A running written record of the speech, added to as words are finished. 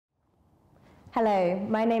Hello,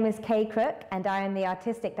 my name is Kay Crook and I am the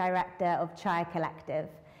Artistic Director of Chhaya Collective,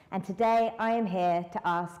 and today I am here to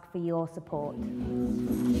ask for your support.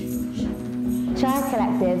 Chhaya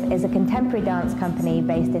Collective is a contemporary dance company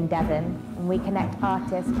based in Devon, and we connect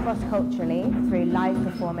artists cross-culturally through live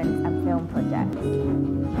performance and film projects.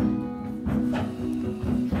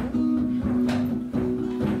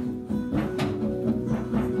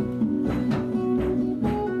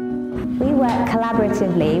 We work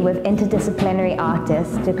collaboratively with interdisciplinary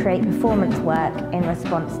artists to create performance work in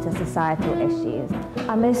response to societal issues.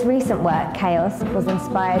 Our most recent work, Chaos, was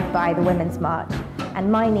inspired by the Women's March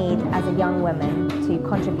and my need as a young woman to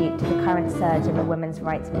contribute to the current surge in the women's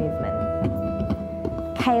rights movement.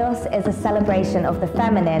 Chaos is a celebration of the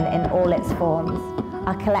feminine in all its forms,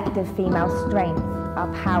 our collective female strength,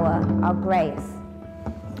 our power, our grace,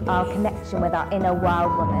 our connection with our inner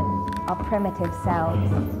wild woman, our primitive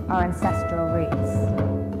selves, our ancestral roots.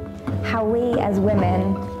 How we as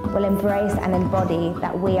women will embrace and embody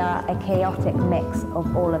that we are a chaotic mix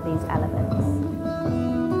of all of these elements.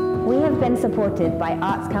 We have been supported by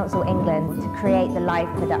Arts Council England to create the live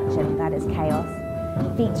production that is Chaos,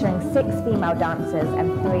 featuring 6 female dancers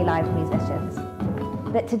and 3 live musicians.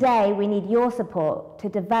 But today we need your support to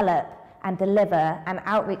develop and deliver an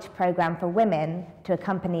outreach program for women to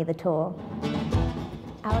accompany the tour.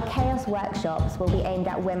 Our Chaos workshops will be aimed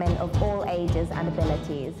at women of all ages and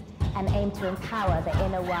abilities and aim to empower the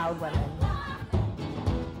inner wild woman.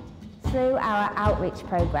 Through our outreach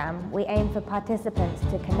program, we aim for participants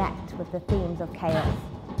to connect with the themes of chaos.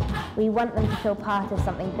 We want them to feel part of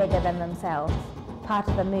something bigger than themselves, part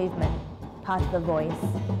of a movement, part of a voice.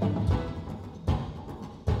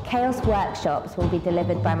 Chaos workshops will be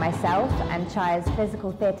delivered by myself and Chhaya's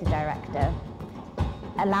physical theatre director,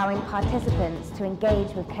 allowing participants to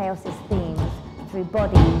engage with Chaos's themes through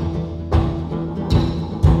body,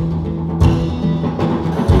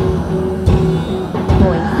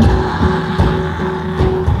 voice,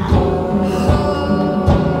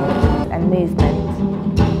 and movement.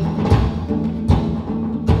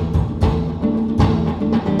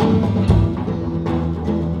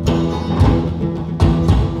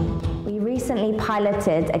 We recently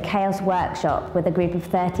piloted a Chaos workshop with a group of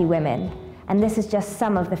 30 women. And this is just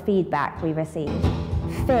some of the feedback we received.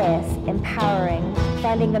 Fierce, empowering,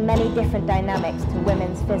 finding the many different dynamics to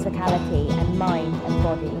women's physicality and mind and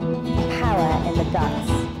body. Power in the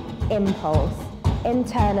guts, impulse,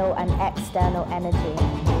 internal and external energy.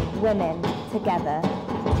 Women together,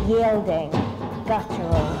 yielding,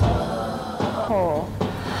 guttural, core,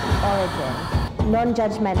 origin,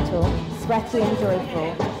 non-judgmental, sweaty and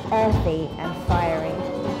joyful, earthy and fiery,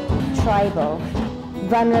 tribal,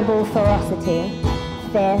 vulnerable ferocity,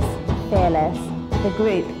 fierce, fearless, the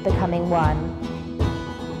group becoming one.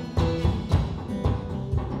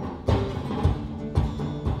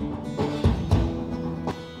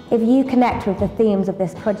 If you connect with the themes of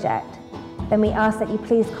this project, then we ask that you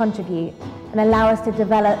please contribute and allow us to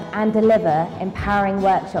develop and deliver empowering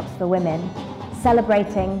workshops for women,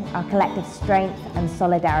 celebrating our collective strength and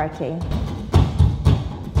solidarity.